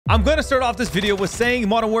I'm going to start off this video with saying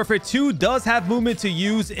Modern Warfare 2 does have movement to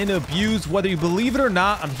use and abuse. Whether you believe it or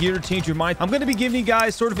not, I'm here to change your mind. I'm going to be giving you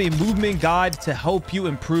guys sort of a movement guide to help you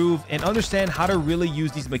improve and understand how to really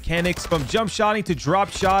use these mechanics, from jump shotting to drop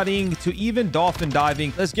shotting to even dolphin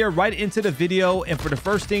diving. Let's get right into the video. And for the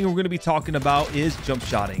first thing we're going to be talking about is jump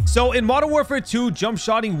shotting. So in Modern Warfare 2, jump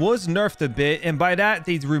shotting was nerfed a bit, and by that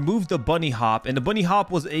they removed the bunny hop. And the bunny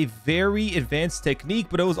hop was a very advanced technique,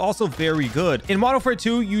 but it was also very good. In Modern Warfare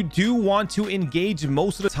 2, you do want to engage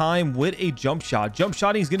most of the time with a jump shot. Jump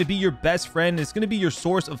shotting is going to be your best friend. It's going to be your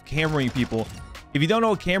source of cammering people. If you don't know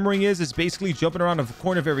what cammering is, it's basically jumping around a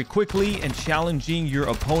corner very quickly and challenging your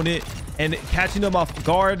opponent and catching them off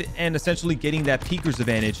guard and essentially getting that peeker's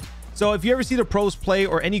advantage. So if you ever see the pros play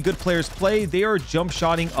or any good players play, they are jump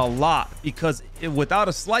shotting a lot, because without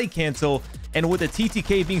a slide cancel and with the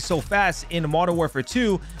TTK being so fast in Modern Warfare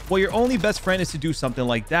 2, well, your only best friend is to do something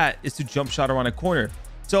like that, is to jump shot around a corner.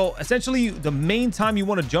 So essentially, the main time you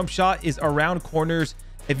want to jump shot is around corners.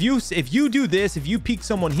 If you do this, if you peek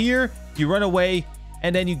someone here, you run away,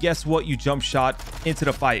 and then you guess what? You jump shot into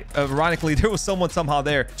the fight. Ironically, there was someone somehow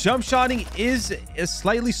there. Jump shotting is a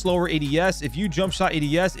slightly slower ADS. If you jump shot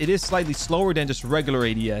ADS, it is slightly slower than just regular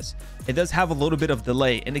ADS. It does have a little bit of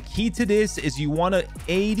delay. And the key to this is you want to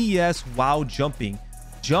ADS while jumping.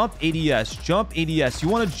 Jump ADS, jump ADS. You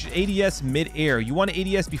want to ADS mid-air. You want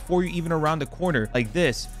to ADS before you're even around the corner, like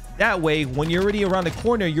this. That way, when you're already around the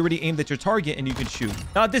corner, you're already aimed at your target and you can shoot.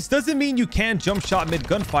 Now, this doesn't mean you can't jump shot mid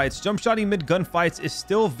gunfights. Jump shotting mid gunfights is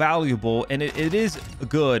still valuable, and it is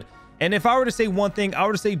good. And if I were to say one thing, I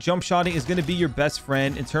would say jump shotting is going to be your best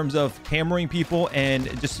friend in terms of cammering people and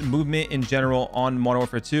just movement in general on Modern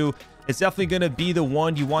Warfare 2. It's definitely going to be the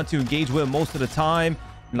one you want to engage with most of the time.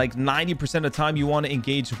 Like 90% of the time, you want to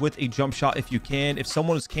engage with a jump shot if you can. If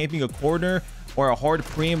someone is camping a corner or a hard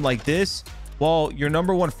preem like this, well, your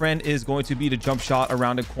number one friend is going to be the jump shot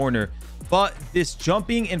around a corner. But this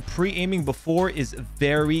jumping and pre-aiming before is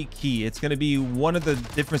very key. It's going to be one of the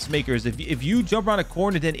difference makers. If you jump around a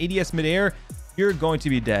corner, then ADS midair, you're going to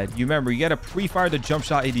be dead. You remember, you got to pre-fire the jump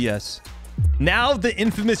shot ADS. Now, the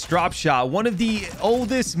infamous drop shot, one of the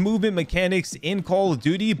oldest movement mechanics in Call of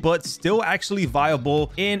Duty, but still actually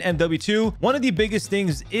viable in MW2. One of the biggest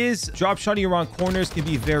things is drop shotting around corners can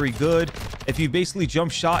be very good. If you basically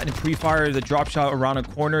jump shot and pre-fire the drop shot around a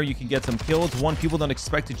corner, you can get some kills. One, people don't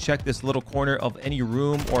expect to check this little corner of any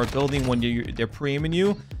room or building when they're pre-aiming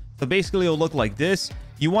you. So basically, it'll look like this.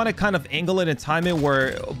 You want to kind of angle it and time it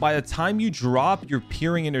where by the time you drop, you're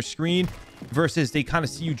peering in their screen versus they kind of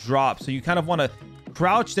see you drop. So you kind of want to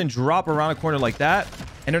crouch then drop around a corner like that,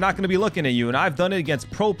 and they're not going to be looking at you. And I've done it against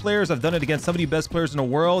pro players. I've done it against some of the best players in the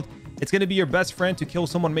world. It's going to be your best friend to kill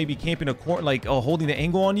someone maybe camping a corner, like holding the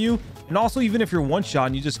angle on you. And also, even if you're one shot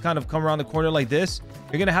and you just kind of come around the corner like this,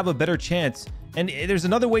 you're going to have a better chance. And there's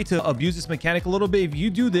another way to abuse this mechanic a little bit. If you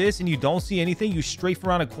do this and you don't see anything, you strafe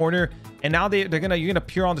around a corner, and now you're gonna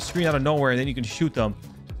appear on the screen out of nowhere, and then you can shoot them.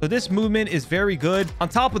 So this movement is very good. On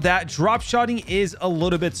top of that, drop shotting is a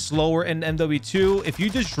little bit slower in MW2. If you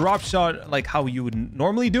just drop shot like how you would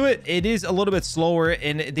normally do it, it is a little bit slower,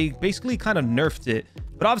 and they basically kind of nerfed it.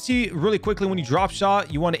 But obviously, really quickly, when you drop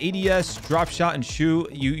shot, you want to ADS, drop shot, and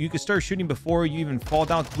shoot. You can start shooting before you even fall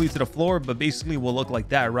down completely to the floor, but basically will look like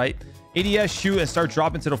that, right? ADS, shoot, and start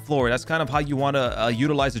dropping to the floor. That's kind of how you want to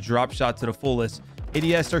utilize a drop shot to the fullest.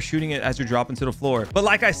 ADS, start shooting it as you're dropping to the floor. But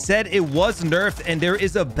like I said, it was nerfed, and there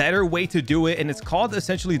is a better way to do it, and it's called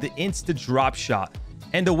essentially the insta drop shot.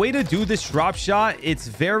 And the way to do this drop shot, it's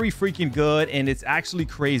very freaking good, and it's actually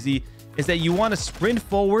crazy, is that you want to sprint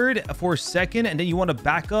forward for a second, and then you want to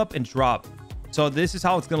back up and drop. So this is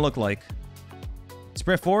how it's going to look like.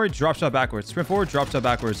 Sprint forward, drop shot backwards. Sprint forward, drop shot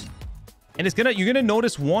backwards. And you're gonna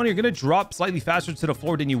notice, one, you're gonna drop slightly faster to the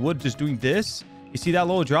floor than you would just doing this. You see that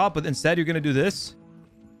low drop, but instead you're gonna do this.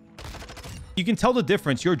 You can tell the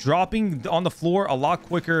difference. You're dropping on the floor a lot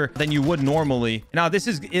quicker than you would normally. Now, this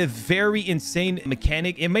is a very insane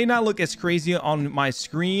mechanic. It may not look as crazy on my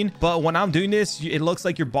screen, but when I'm doing this, it looks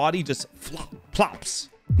like your body just plops.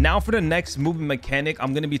 Now, for the next movement mechanic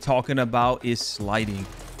I'm gonna be talking about is sliding.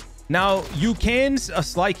 Now, you can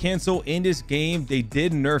slide cancel in this game. They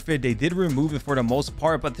did nerf it. They did remove it for the most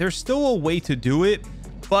part, but there's still a way to do it.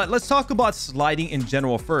 But let's talk about sliding in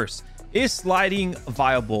general first. Is sliding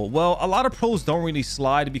viable? Well, a lot of pros don't really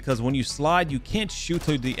slide, because when you slide, you can't shoot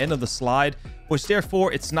to the end of the slide, which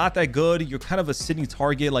therefore it's not that good. You're kind of a sitting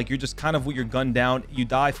target. Like, you're just kind of with your gun down. You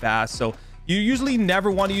die fast. So you usually never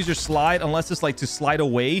want to use your slide unless it's like to slide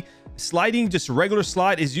away. Sliding, just regular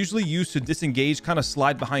slide, is usually used to disengage, kind of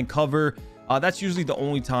slide behind cover. That's usually the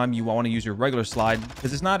only time you want to use your regular slide,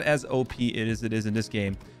 because it's not as OP as it is in this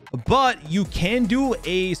game. but you can do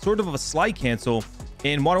a sort of a slide cancel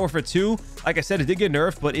in Modern Warfare 2. Like I said, it did get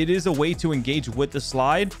nerfed, but it is a way to engage with the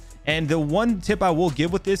slide. And the one tip I will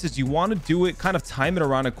give with this is you want to do it, kind of time it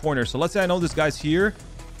around a corner. So let's say I know this guy's here.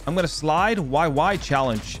 I'm going to slide YY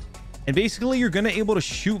challenge. And basically you're going to able to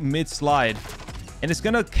shoot mid slide. And it's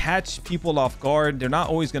going to catch people off guard. They're not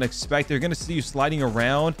always going to expect. They're going to see you sliding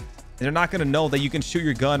around. And they're not going to know that you can shoot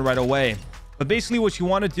your gun right away. But basically what you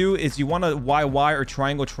want to do is you want to YY or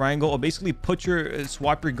triangle, or basically put your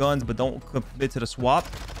swap your guns, but don't commit to the swap.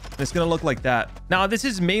 And it's going to look like that. Now, this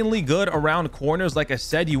is mainly good around corners. Like I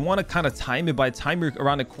said, you want to kind of time it. By the time you're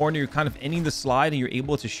around the corner, you're kind of ending the slide and you're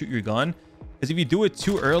able to shoot your gun. Because if you do it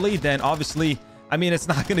too early, then obviously, I mean, it's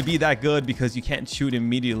not going to be that good because you can't shoot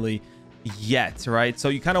immediately yet, right? So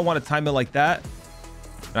you kind of want to time it like that.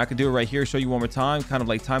 And I can do it right here, show you one more time, kind of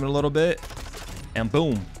like time it a little bit, and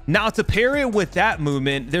boom. Now, to pair it with that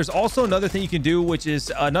movement, there's also another thing you can do, which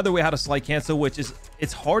is another way how to slide cancel, which is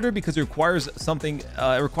it's harder because it requires something,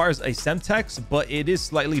 it requires a semtex, but it is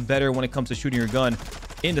slightly better when it comes to shooting your gun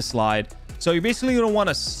in the slide. So you're basically going to want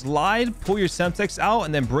to slide, pull your semtex out,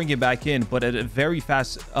 and then bring it back in, but at a very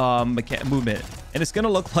fast movement. And it's going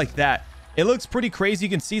to look like that. It looks pretty crazy. You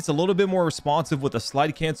can see it's a little bit more responsive with the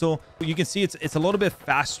slide cancel. You can see it's a little bit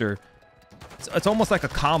faster. It's almost like a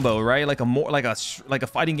combo, right? Like a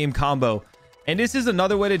fighting game combo. And this is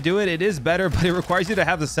another way to do it. It is better, but it requires you to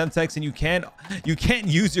have the semtex, and you can't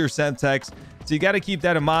use your semtex. So you got to keep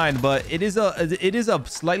that in mind. But it is a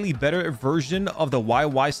slightly better version of the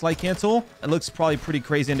YY slide cancel. It looks probably pretty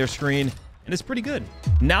crazy on their screen, and it's pretty good.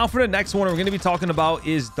 Now for the next one we're going to be talking about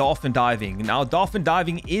is dolphin diving. Now, dolphin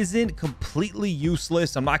diving isn't completely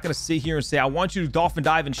useless. I'm not going to sit here and say I want you to dolphin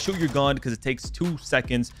dive and shoot your gun, because it takes 2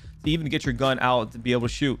 seconds to even get your gun out to be able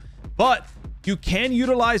to shoot. But you can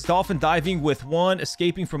utilize dolphin diving with one,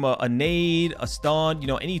 escaping from a nade, a stun, you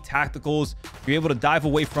know, any tacticals. You're able to dive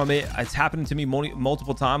away from it. It's happened to me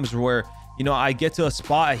multiple times where, you know, I get to a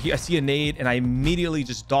spot, I see a nade, and I immediately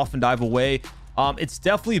just dolphin dive away. It's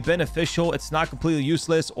definitely beneficial. It's not completely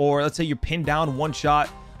useless. Or let's say you're pinned down one shot.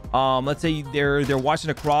 Let's say they're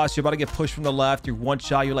watching across, you're about to get pushed from the left, you're one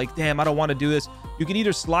shot, you're like, damn, I don't want to do this. You can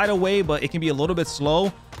either slide away, but it can be a little bit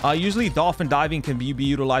slow. Usually dolphin diving can be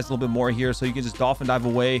utilized a little bit more here, so you can just dolphin dive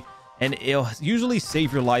away, and it'll usually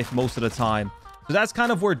save your life most of the time. So that's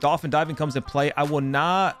kind of where dolphin diving comes in play. I will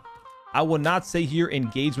not say here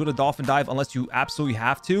engage with a dolphin dive unless you absolutely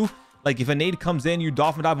have to. Like if a nade comes in, you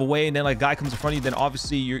dolphin dive away, and then like a guy comes in front of you, then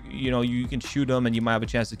obviously you can shoot him and you might have a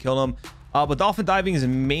chance to kill him. But dolphin diving is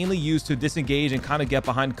mainly used to disengage and kind of get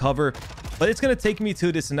behind cover. But it's going to take me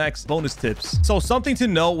to this next bonus tips. So something to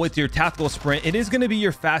note with your tactical sprint, it is going to be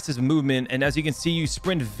your fastest movement. And as you can see, you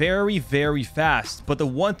sprint very, very fast. But the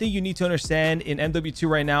one thing you need to understand in MW2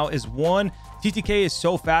 right now is one, TTK is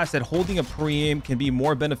so fast that holding a pre-aim can be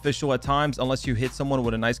more beneficial at times unless you hit someone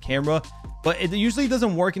with a nice camera. But it usually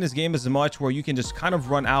doesn't work in this game as much, where you can just kind of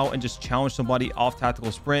run out and just challenge somebody off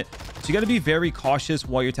tactical sprint. So you got to be very cautious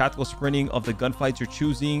while you're tactical sprinting of the gunfights you're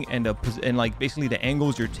choosing and like basically the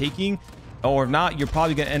angles you're taking. Or if not, you're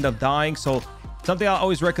probably going to end up dying. So something I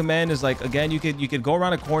always recommend is, like, again, you could go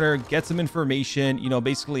around a corner, get some information, you know,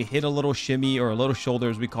 basically hit a little shimmy or a little shoulder,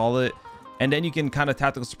 as we call it. And then you can kind of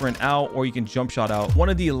tactical sprint out, or you can jump shot out. One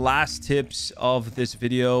of the last tips of this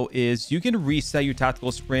video is you can reset your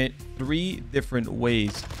tactical sprint 3 different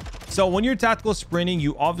ways. So when you're tactical sprinting,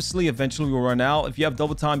 you obviously eventually will run out. If you have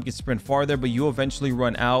double time, you can sprint farther, but you eventually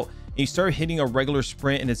run out and you start hitting a regular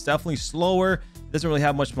sprint, and it's definitely slower. It doesn't really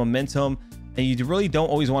have much momentum, and you really don't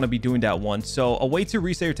always want to be doing that one. So a way to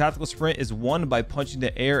reset your tactical sprint is one, by punching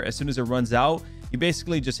the air as soon as it runs out. You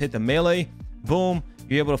basically just hit the melee, boom.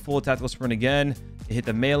 You're able to full tactical sprint again. You hit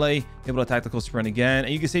the melee, able to tactical sprint again.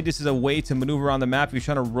 And you can say this is a way to maneuver around the map if you're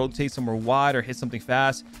trying to rotate somewhere wide or hit something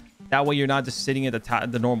fast. That way you're not just sitting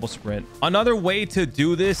at the normal sprint. Another way to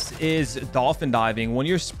do this is dolphin diving. When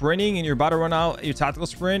you're sprinting and you're about to run out your tactical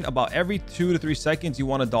sprint, about every 2 to 3 seconds, you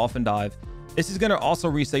want to dolphin dive. This is going to also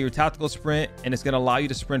reset your tactical sprint, and it's going to allow you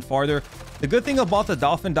to sprint farther. The good thing about the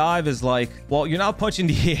dolphin dive is, like, well, you're not punching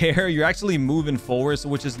the air. You're actually moving forward,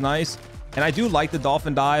 which is nice. And I do like the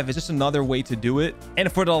dolphin dive. It's just another way to do it. And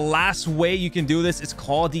for the last way you can do this, it's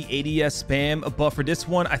called the ADS spam. But for this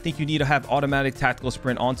one, I think you need to have automatic tactical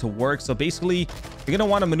sprint on to work. So basically, you're going to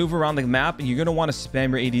want to maneuver around the map, and you're going to want to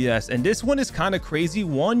spam your ADS. And this one is kind of crazy.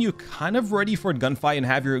 One, you're kind of ready for a gunfight and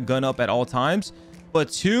have your gun up at all times. But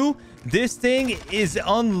two, this thing is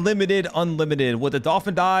unlimited. With the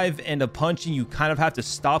dolphin dive and the punching, you kind of have to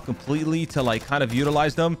stop completely to, like, kind of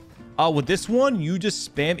utilize them. With this one, you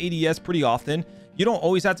just spam ADS pretty often. You don't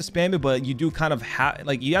always have to spam it, but you do kind of have,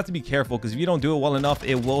 like, you have to be careful, because if you don't do it well enough,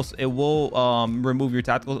 it will remove your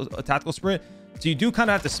tactical sprint. So you do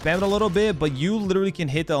kind of have to spam it a little bit, but you literally can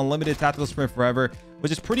hit the unlimited tactical sprint forever,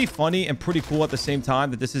 which is pretty funny and pretty cool at the same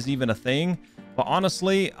time that this is even a thing. But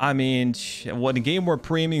honestly, I mean, when a game where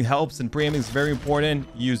pre-aiming helps and pre-aiming is very important,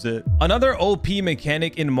 use it. Another OP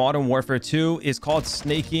mechanic in Modern Warfare 2 is called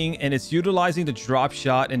snaking, and it's utilizing the drop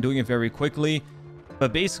shot and doing it very quickly.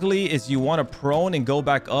 But basically is you want to prone and go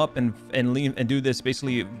back up and lean and do this.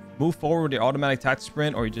 Basically move forward with your automatic tactical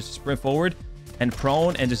sprint, or you just sprint forward and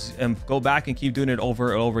prone and just go back and keep doing it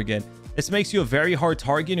over and over again. This makes you a very hard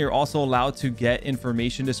target, and you're also allowed to get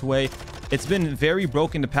information this way. It's been very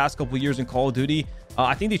broken the past couple of years in Call of Duty.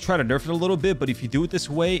 I think they try to nerf it a little bit, but if you do it this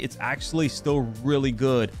way, it's actually still really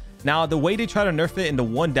good. Now, the way they try to nerf it, and the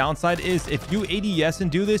one downside is if you ADS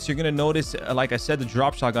and do this, you're going to notice, like I said, the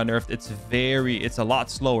drop shot got nerfed. It's a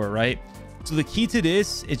lot slower, right? So the key to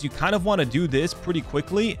this is you kind of want to do this pretty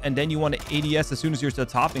quickly, and then you want to ADS as soon as you're to the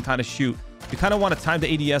top and kind of shoot. You kind of want to time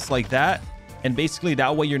the ADS like that. And basically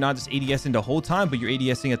that way you're not just ADSing the whole time, but you're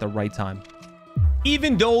ADSing at the right time.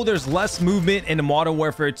 Even though there's less movement in Modern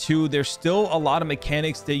Warfare 2, there's still a lot of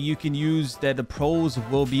mechanics that you can use that the pros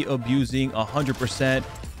will be abusing 100%.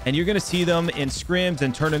 And you're going to see them in scrims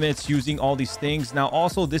and tournaments using all these things. Now,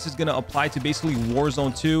 also, this is going to apply to basically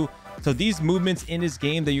Warzone 2. So these movements in this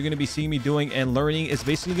game that you're going to be seeing me doing and learning is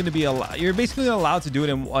basically going to be you're basically allowed to do it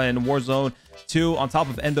in Warzone 2 on top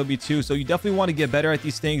of MW2. So you definitely want to get better at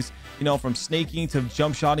these things, you know, from snaking to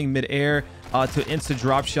jump shotting mid-air to instant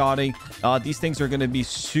drop shotting. These things are going to be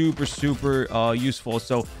super useful.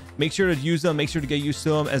 So make sure to use them. Make sure to get used to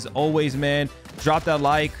them. As always, man, drop that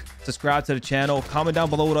like, subscribe to the channel, comment down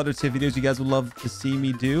below what other tip videos you guys would love to see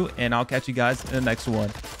me do, and I'll catch you guys in the next one.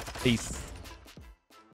 Peace.